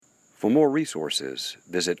For more resources,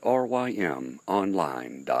 visit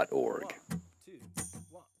rymonline.org.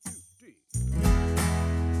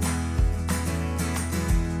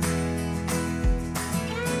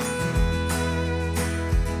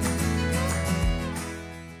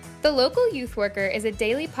 The Local Youth Worker is a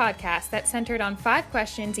daily podcast that's centered on 5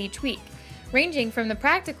 questions each week. Ranging from the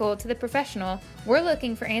practical to the professional, we're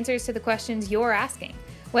looking for answers to the questions you're asking.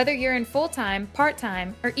 Whether you're in full-time,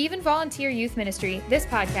 part-time, or even volunteer youth ministry, this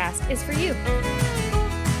podcast is for you.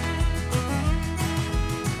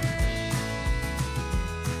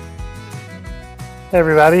 Hey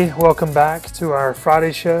everybody, welcome back to our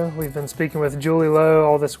Friday show. We've been speaking with Julie Lowe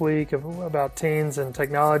all this week about teens and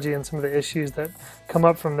technology and some of the issues that come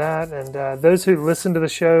up from that. And those who listen to the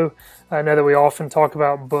show know that we often talk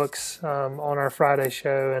about books on our Friday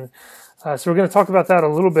show. And so we're going to talk about that a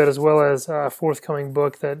little bit, as well as a forthcoming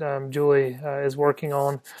book that Julie is working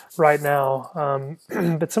on right now.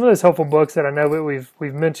 But some of those helpful books that I know that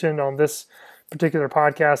we've mentioned on this particular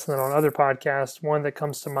podcast and then on other podcasts, one that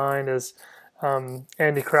comes to mind is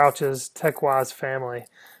Andy Crouch's Tech-Wise Family.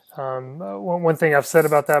 One thing I've said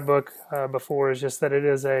about that book before is just that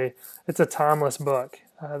it's a timeless book,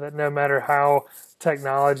 that no matter how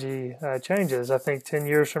technology changes, I think 10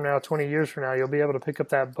 years from now, 20 years from now, you'll be able to pick up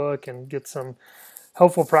that book and get some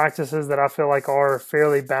helpful practices that I feel like are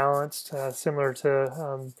fairly balanced, similar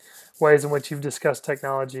to ways in which you've discussed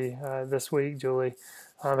technology this week, Julie.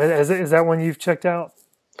 Is that one you've checked out?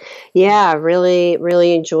 Yeah, really,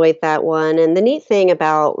 really enjoyed that one. And the neat thing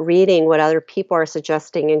about reading what other people are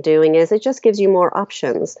suggesting and doing is it just gives you more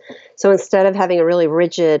options. So instead of having a really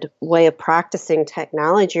rigid way of practicing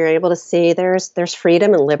technology, you're able to see there's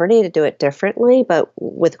freedom and liberty to do it differently, but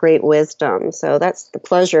with great wisdom. So that's the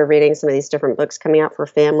pleasure of reading some of these different books coming out for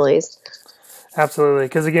families. Absolutely,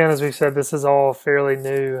 because again, as we've said, this is all fairly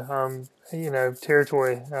new,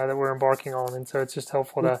 territory that we're embarking on, and so it's just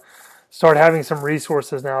helpful to start having some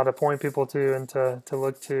resources now to point people to and to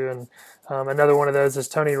look to. And another one of those is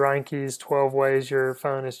Tony Reinke's 12 Ways Your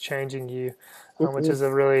Phone is Changing You, which is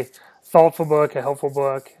a really thoughtful book, a helpful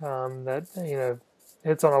book that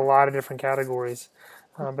hits on a lot of different categories.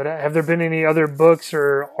 But have there been any other books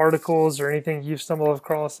or articles or anything you've stumbled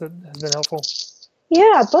across that has been helpful?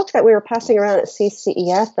 Yeah, a book that we were passing around at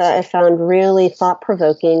CCEF that I found really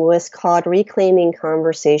thought-provoking was called Reclaiming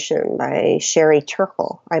Conversation by Sherry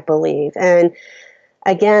Turkle, I believe. And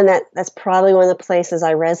again, that's probably one of the places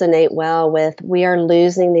I resonate well with. We are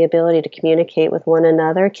losing the ability to communicate with one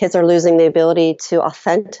another. Kids are losing the ability to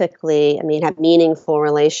authentically, have meaningful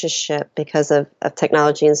relationship because of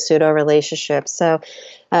technology and pseudo-relationships. So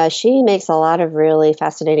she makes a lot of really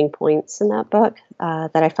fascinating points in that book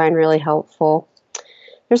that I find really helpful.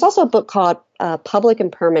 There's also a book called Public and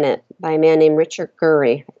Permanent by a man named Richard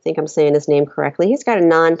Gurry. I think I'm saying his name correctly. He's got a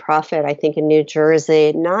nonprofit, I think, in New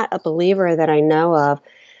Jersey, not a believer that I know of,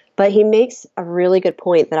 but he makes a really good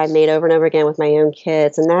point that I've made over and over again with my own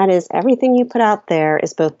kids, and that is everything you put out there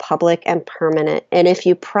is both public and permanent. And if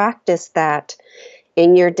you practice that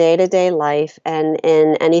in your day-to-day life and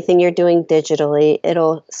in anything you're doing digitally,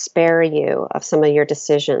 it'll spare you of some of your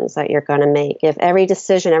decisions that you're going to make. If every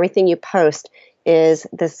decision, everything you post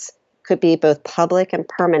this could be both public and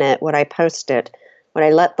permanent, would I post it? Would I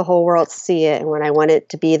let the whole world see it? And when I want it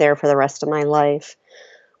to be there for the rest of my life,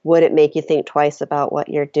 would it make you think twice about what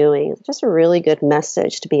you're doing? It's just a really good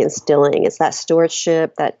message to be instilling. It's that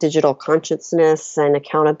stewardship, that digital consciousness, and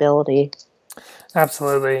accountability.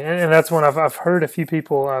 Absolutely. And that's one I've heard a few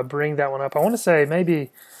people bring that one up. I want to say maybe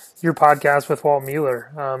your podcast with Walt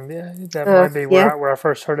Mueller. That might be where I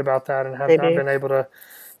first heard about that and have not been able to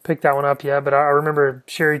pick that one up yet, but I remember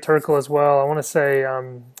Sherry Turkle as well. I want to say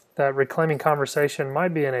that Reclaiming Conversation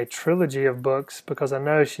might be in a trilogy of books, because I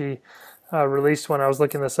know she released one. I was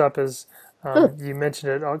looking this up as you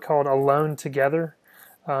mentioned it, called Alone Together.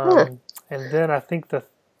 And then I think the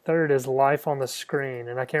third is Life on the Screen,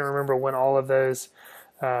 and I can't remember when all of those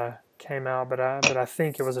came out, but I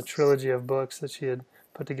think it was a trilogy of books that she had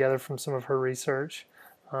put together from some of her research.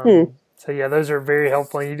 So yeah, those are very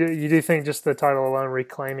helpful. And you do think just the title alone,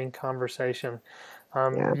 Reclaiming Conversation,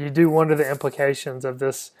 you do wonder the implications of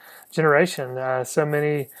this generation. So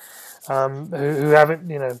many who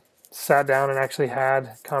haven't sat down and actually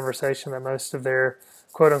had conversation. That most of their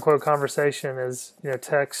quote unquote conversation is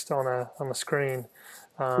text on a screen,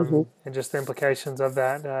 and just the implications of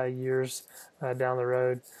that years down the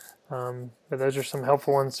road. But those are some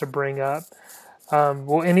helpful ones to bring up.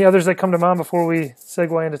 Well, any others that come to mind before we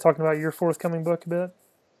segue into talking about your forthcoming book a bit?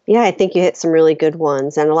 Yeah, I think you hit some really good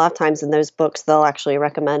ones. And a lot of times in those books, they'll actually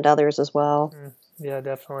recommend others as well. Yeah,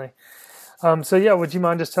 definitely. So yeah, would you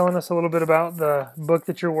mind just telling us a little bit about the book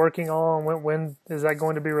that you're working on? When is that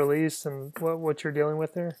going to be released, and what you're dealing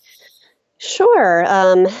with there? Sure.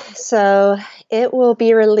 So it will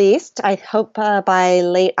be released, I hope, by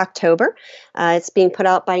late October. It's being put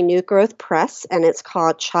out by New Growth Press, and it's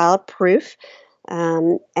called Child Proof.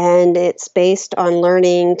 And it's based on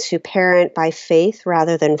learning to parent by faith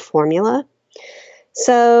rather than formula.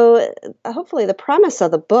 So hopefully the premise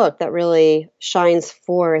of the book that really shines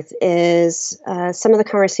forth is some of the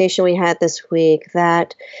conversation we had this week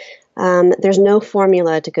that there's no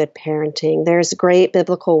formula to good parenting. There's great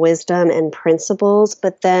biblical wisdom and principles,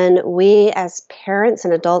 but then we as parents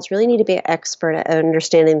and adults really need to be an expert at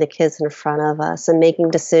understanding the kids in front of us and making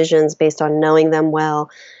decisions based on knowing them well,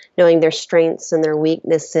 knowing their strengths and their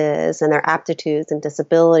weaknesses and their aptitudes and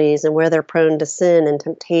disabilities and where they're prone to sin and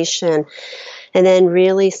temptation. And then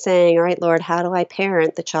really saying, all right, Lord, how do I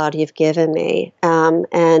parent the child you've given me?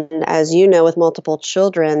 And as you know, with multiple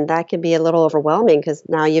children, that can be a little overwhelming because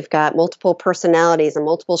now you've got multiple personalities and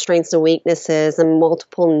multiple strengths and weaknesses and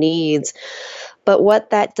multiple needs. But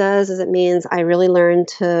what that does is it means I really learn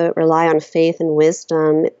to rely on faith and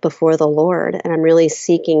wisdom before the Lord. And I'm really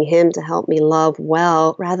seeking Him to help me love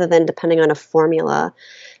well rather than depending on a formula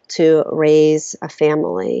to raise a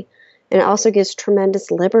family. And it also gives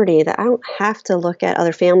tremendous liberty that I don't have to look at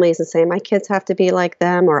other families and say, my kids have to be like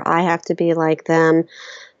them or I have to be like them.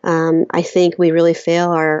 I think we really fail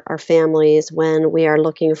our families when we are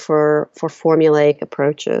looking for formulaic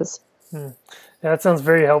approaches. Yeah, that sounds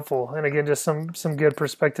very helpful. And again, just some good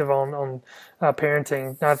perspective on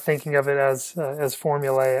parenting, not thinking of it as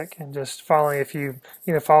formulaic and just following. If you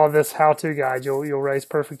follow this how-to guide, you'll raise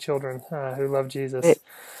perfect children who love Jesus.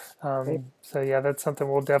 Right. So yeah, that's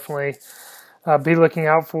something we'll definitely be looking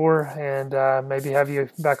out for, and maybe have you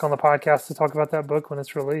back on the podcast to talk about that book when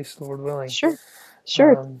it's released, Lord willing. Sure.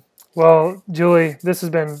 Well, Julie, this has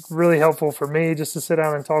been really helpful for me just to sit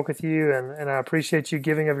down and talk with you, and I appreciate you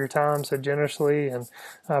giving of your time so generously, and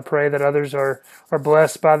pray that others are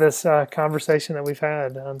blessed by this conversation that we've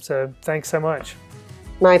had. So thanks so much.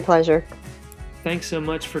 My pleasure. Thanks so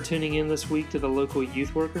much for tuning in this week to the Local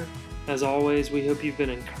Youth Worker. As always, we hope you've been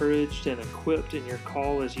encouraged and equipped in your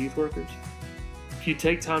call as youth workers. If you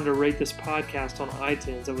take time to rate this podcast on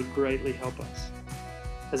iTunes, that would greatly help us.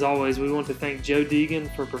 As always, we want to thank Joe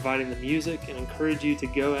Deegan for providing the music and encourage you to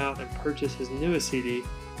go out and purchase his newest CD,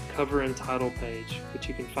 Cover and Title Page, which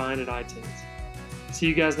you can find at iTunes. See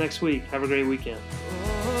you guys next week. Have a great weekend.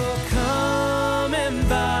 Oh, come and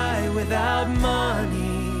buy without money.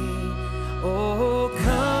 Oh,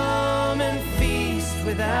 come and feast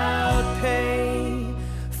without pay.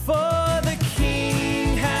 For the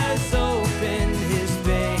King has opened his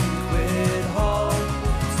banquet hall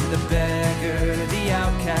to the beggar, the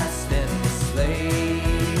outcast, and the slave.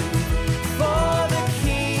 For the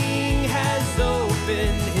King has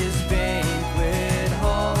opened his banquet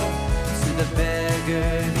hall to the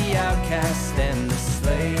beggar, the outcast, and